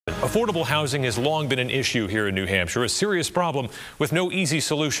Affordable housing has long been an issue here in New Hampshire, a serious problem with no easy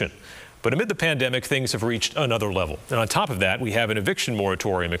solution. But amid the pandemic, things have reached another level. And on top of that, we have an eviction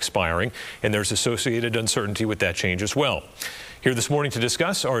moratorium expiring, and there's associated uncertainty with that change as well. Here this morning to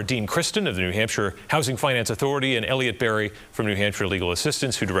discuss are Dean Kristen of the New Hampshire Housing Finance Authority and Elliot Berry from New Hampshire Legal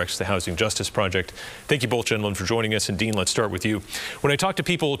Assistance, who directs the Housing Justice Project. Thank you both, gentlemen, for joining us. And Dean, let's start with you. When I talk to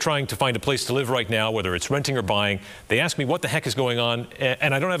people trying to find a place to live right now, whether it's renting or buying, they ask me what the heck is going on,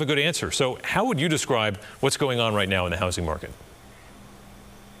 and I don't have a good answer. So how would you describe what's going on right now in the housing market?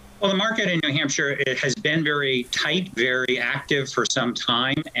 Well, the market in New Hampshire, it has been very tight, very active for some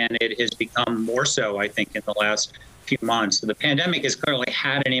time, and it has become more so, I think, in the last few months. So the pandemic has clearly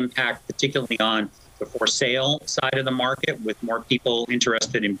had an impact, particularly on the for sale side of the market, with more people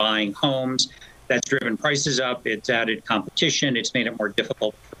interested in buying homes. That's driven prices up. It's added competition. It's made it more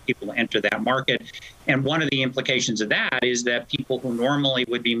difficult for people to enter that market. And one of the implications of that is that people who normally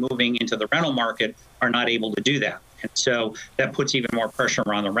would be moving into the rental market are not able to do that. And so that puts even more pressure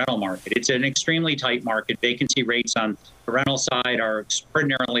on the rental market. It's an extremely tight market. Vacancy rates on the rental side are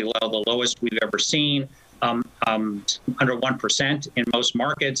extraordinarily low, the lowest we've ever seen, under 1% in most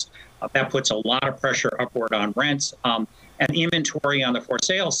markets. That puts a lot of pressure upward on rents. And inventory on the for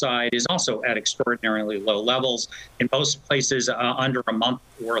sale side is also at extraordinarily low levels. In most places, under a month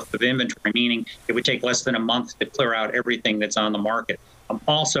worth of inventory, meaning it would take less than a month to clear out everything that's on the market.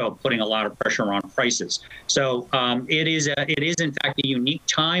 Also putting a lot of pressure on prices. So it is in fact a unique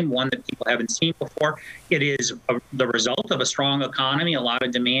time, one that people haven't seen before. It is the result of a strong economy, a lot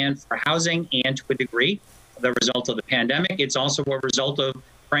of demand for housing, and to a degree, the result of the pandemic. It's also a result of,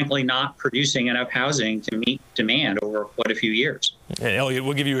 frankly, not producing enough housing to meet demand over quite a few years. And Elliot,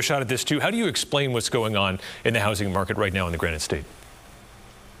 we'll give you a shot at this too. How do you explain what's going on in the housing market right now in the Granite State?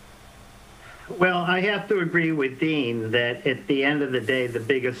 Well, I have to agree with Dean that at the end of the day, the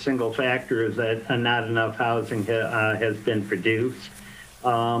biggest single factor is that not enough housing has been produced. You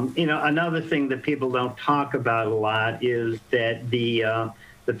know, another thing that people don't talk about a lot is that the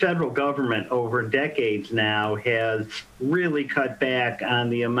federal government over decades now has really cut back on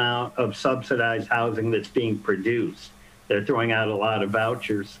the amount of subsidized housing that's being produced. They're throwing out a lot of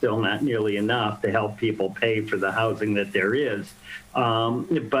vouchers, still not nearly enough to help people pay for the housing that there is.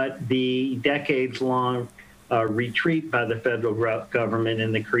 But the decades-long retreat by the federal government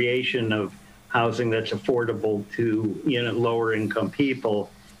in the creation of housing that's affordable to lower-income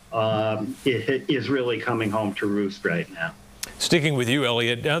people is really coming home to roost right now. Sticking with you,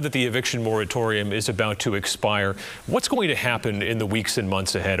 Elliot, now that the eviction moratorium is about to expire, what's going to happen in the weeks and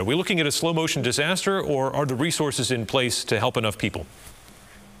months ahead? Are we looking at a slow-motion disaster, or are the resources in place to help enough people?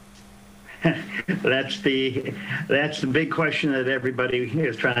 That's the big question that everybody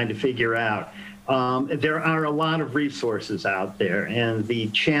is trying to figure out. There are a lot of resources out there, and the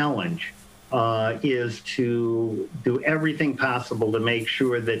challenge is to do everything possible to make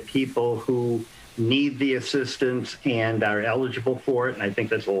sure that people who need the assistance and are eligible for it, and I think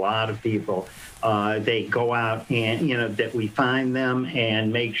there's a lot of people, they go out and, that we find them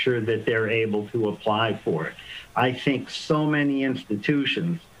and make sure that they're able to apply for it. I think so many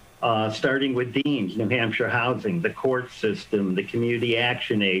institutions, starting with Dean's, New Hampshire Housing, the court system, the community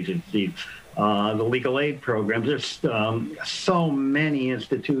action agencies, the legal aid programs, there's so many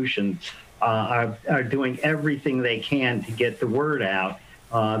institutions are doing everything they can to get the word out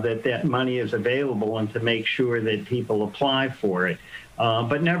that money is available and to make sure that people apply for it.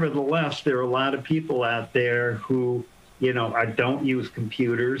 But nevertheless, there are a lot of people out there who, don't use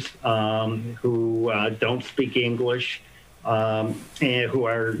computers, who don't speak English, and who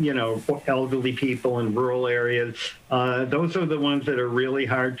are, elderly people in rural areas. Those are the ones that are really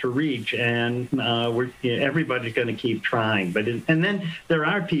hard to reach, and everybody's going to keep trying. And then there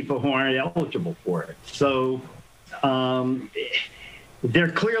are people who aren't eligible for it. So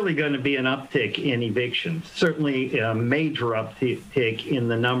there's clearly going to be an uptick in evictions, certainly a major uptick in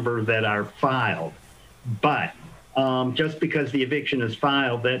the number that are filed. But just because the eviction is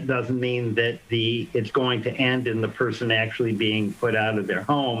filed, that doesn't mean that it's going to end in the person actually being put out of their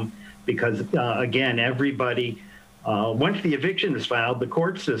home, because, again, everybody, once the eviction is filed, the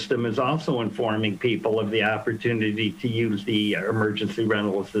court system is also informing people of the opportunity to use the emergency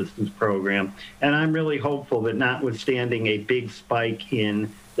rental assistance program. And I'm really hopeful that, notwithstanding a big spike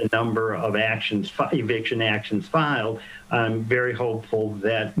in the number of eviction actions filed, I'm very hopeful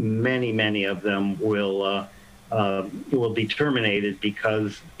that many of them will be terminated,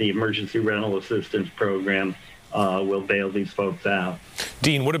 because the emergency rental assistance program will bail these folks out.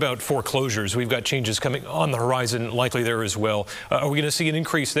 Dean, what about foreclosures? We've got changes coming on the horizon, likely there as well. Are we going to see an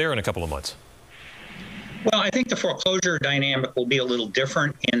increase there in a couple of months? Well, I think the foreclosure dynamic will be a little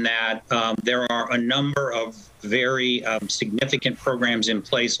different in that there are a number of very significant programs in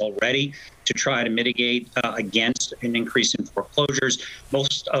place already to try to mitigate against an increase in foreclosures.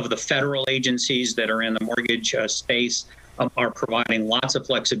 Most of the federal agencies that are in the mortgage space are providing lots of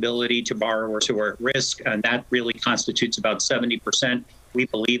flexibility to borrowers who are at risk, and that really constitutes about 70%, we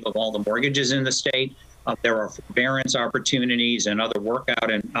believe, of all the mortgages in the state. There are forbearance opportunities and other workout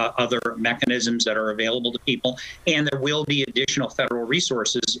and other mechanisms that are available to people. And there will be additional federal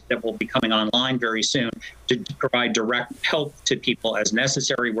resources that will be coming online very soon to provide direct help to people as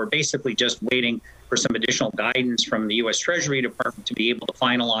necessary. We're basically just waiting for some additional guidance from the U.S. Treasury Department to be able to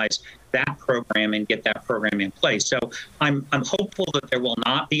finalize that program and get that program in place. So I'm hopeful that there will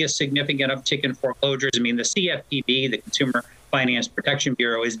not be a significant uptick in foreclosures. I mean, the CFPB, the Consumer Finance Protection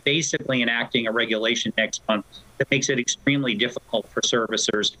Bureau, is basically enacting a regulation next month that makes it extremely difficult for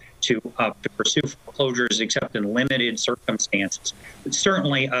servicers to pursue foreclosures except in limited circumstances. But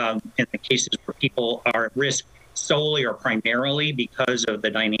certainly in the cases where people are at risk solely or primarily because of the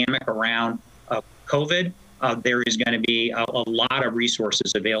dynamic around COVID, there is going to be a lot of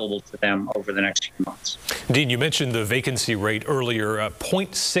resources available to them over the next few months. Dean, you mentioned the vacancy rate earlier,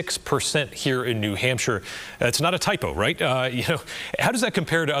 0.6% here in New Hampshire. It's not a typo, right? How does that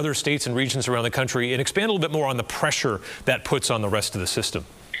compare to other states and regions around the country? And expand a little bit more on the pressure that puts on the rest of the system.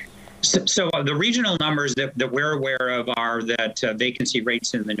 So the regional numbers that we're aware of are that vacancy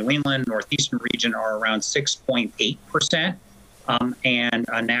rates in the New England, Northeastern region are around 6.8%. And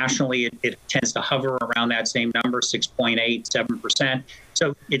nationally, it tends to hover around that same number, 6.8, 7%.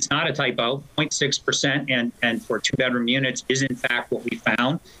 So it's not a typo. 0.6% and for two-bedroom units is, in fact, what we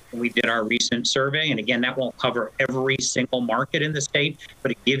found when we did our recent survey. And again, that won't cover every single market in the state,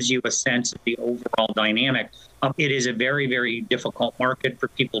 but it gives you a sense of the overall dynamic. It is a very, very difficult market for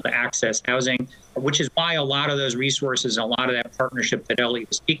people to access housing, which is why a lot of those resources and a lot of that partnership that Elliot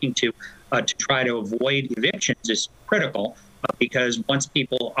was speaking to try to avoid evictions is critical. Because once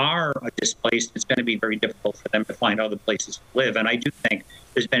people are displaced, it's going to be very difficult for them to find other places to live. And I do think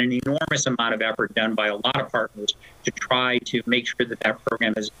there's been an enormous amount of effort done by a lot of partners to try to make sure that that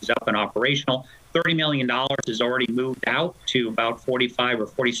program is up and operational. $30 million has already moved out to about 4,500 or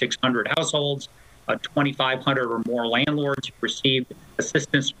 4,600 households. 2,500 or more landlords who received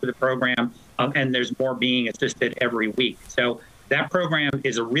assistance through the program, and there's more being assisted every week. So that program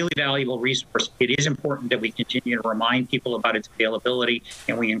is a really valuable resource. It is important that we continue to remind people about its availability,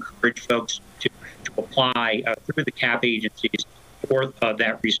 and we encourage folks to apply through the CAP agencies for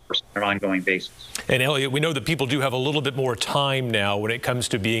that resource on an ongoing basis. And Elliot, we know that people do have a little bit more time now when it comes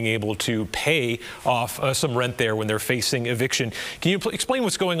to being able to pay off some rent there when they're facing eviction. Can you explain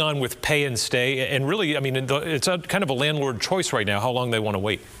what's going on with pay and stay? And really, I mean, it's kind of a landlord choice right now, how long they want to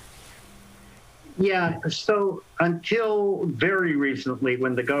wait. Yeah, so until very recently,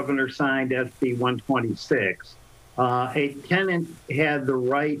 when the governor signed SB 126, a tenant had the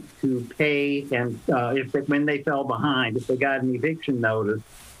right to pay, and when they fell behind, if they got an eviction notice,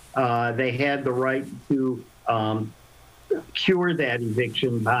 they had the right to cure that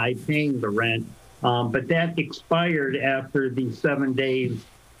eviction by paying the rent. But that expired after the 7 days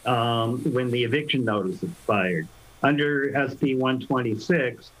when the eviction notice expired. Under SB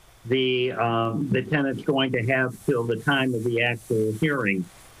 126, the tenant's going to have till the time of the actual hearing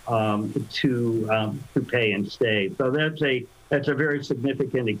to pay and stay. So that's a very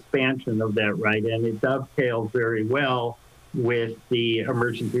significant expansion of that right, and it dovetails very well with the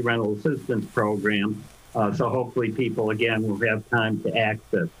emergency rental assistance program. So hopefully people again will have time to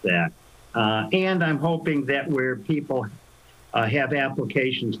access that. And I'm hoping that where people have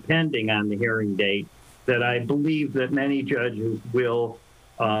applications pending on the hearing date, that I believe that many judges will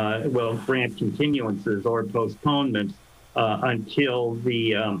grant continuances or postponements until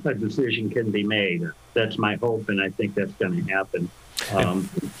a decision can be made. That's my hope, and I think that's going to happen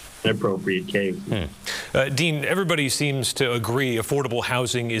in appropriate cases. Dean, everybody seems to agree affordable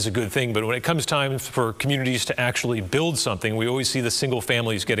housing is a good thing, but when it comes time for communities to actually build something, we always see the single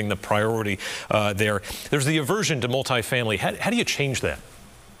families getting the priority there. There's the aversion to multifamily. How do you change that?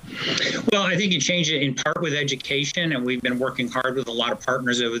 Well, I think you change it in part with education, and we've been working hard with a lot of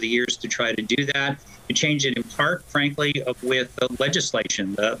partners over the years to try to do that. You change it in part, frankly, with the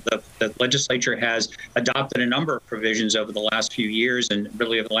legislation. The legislature has adopted a number of provisions over the last few years and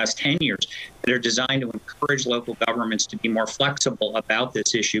really over the last 10 years that are designed to encourage local governments to be more flexible about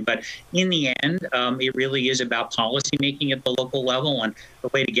this issue. But in the end, it really is about policy making at the local level, and the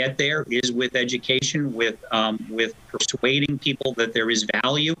way to get there is with education, with persuading people that there is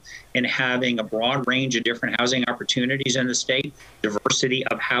value in having a broad range of different housing opportunities in the state. Diversity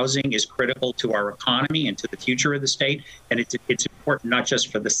of housing is critical to our economy and to the future of the state, and it's important not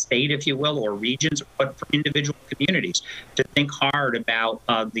just for the state, if you will, or regions, but for individual communities to think hard about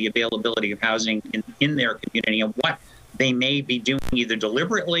the availability of housing in their community and what they may be doing either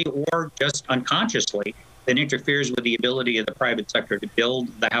deliberately or just unconsciously that interferes with the ability of the private sector to build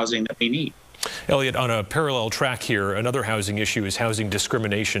the housing that we need. Elliot, on a parallel track here, another housing issue is housing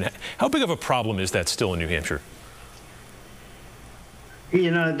discrimination. How big of a problem is that still in New Hampshire?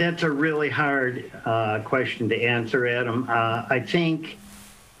 You know, that's a really hard question to answer, Adam. I think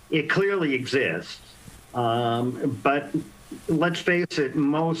it clearly exists, but let's face it,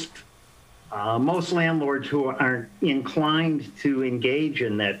 most landlords who aren't inclined to engage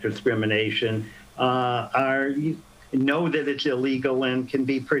in that discrimination know that it's illegal and can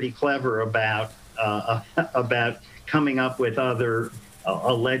be pretty clever about coming up with other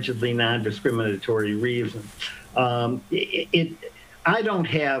allegedly non-discriminatory reasons. I don't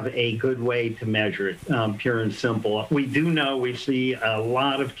have a good way to measure it, pure and simple. We do know we see a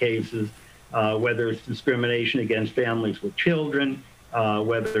lot of cases, whether it's discrimination against families with children,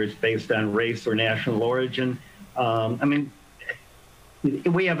 whether it's based on race or national origin. I mean,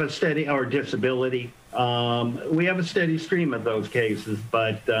 we have a steady, or disability, we have a steady stream of those cases,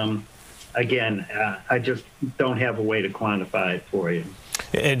 but again, I just don't have a way to quantify it for you.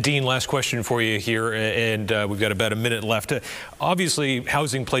 And Dean, last question for you here, and we've got about a minute left. Obviously,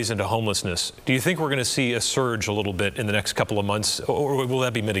 housing plays into homelessness. Do you think we're going to see a surge a little bit in the next couple of months, or will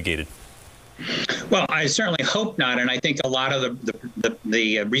that be mitigated? Well, I certainly hope not, and I think a lot of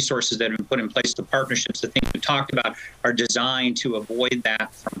the resources that have been put in place, the partnerships, the things we talked about, are designed to avoid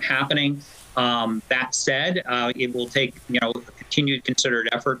that from happening. That said, it will take, a continued considered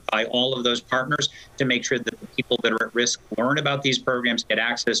effort by all of those partners to make sure that the people that are at risk learn about these programs, get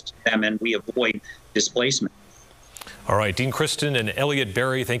access to them, and we avoid displacement. All right, Dean Kristen and Elliot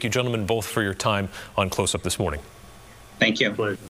Berry, thank you, gentlemen, both for your time on Close Up this morning. Thank you. Pleasure.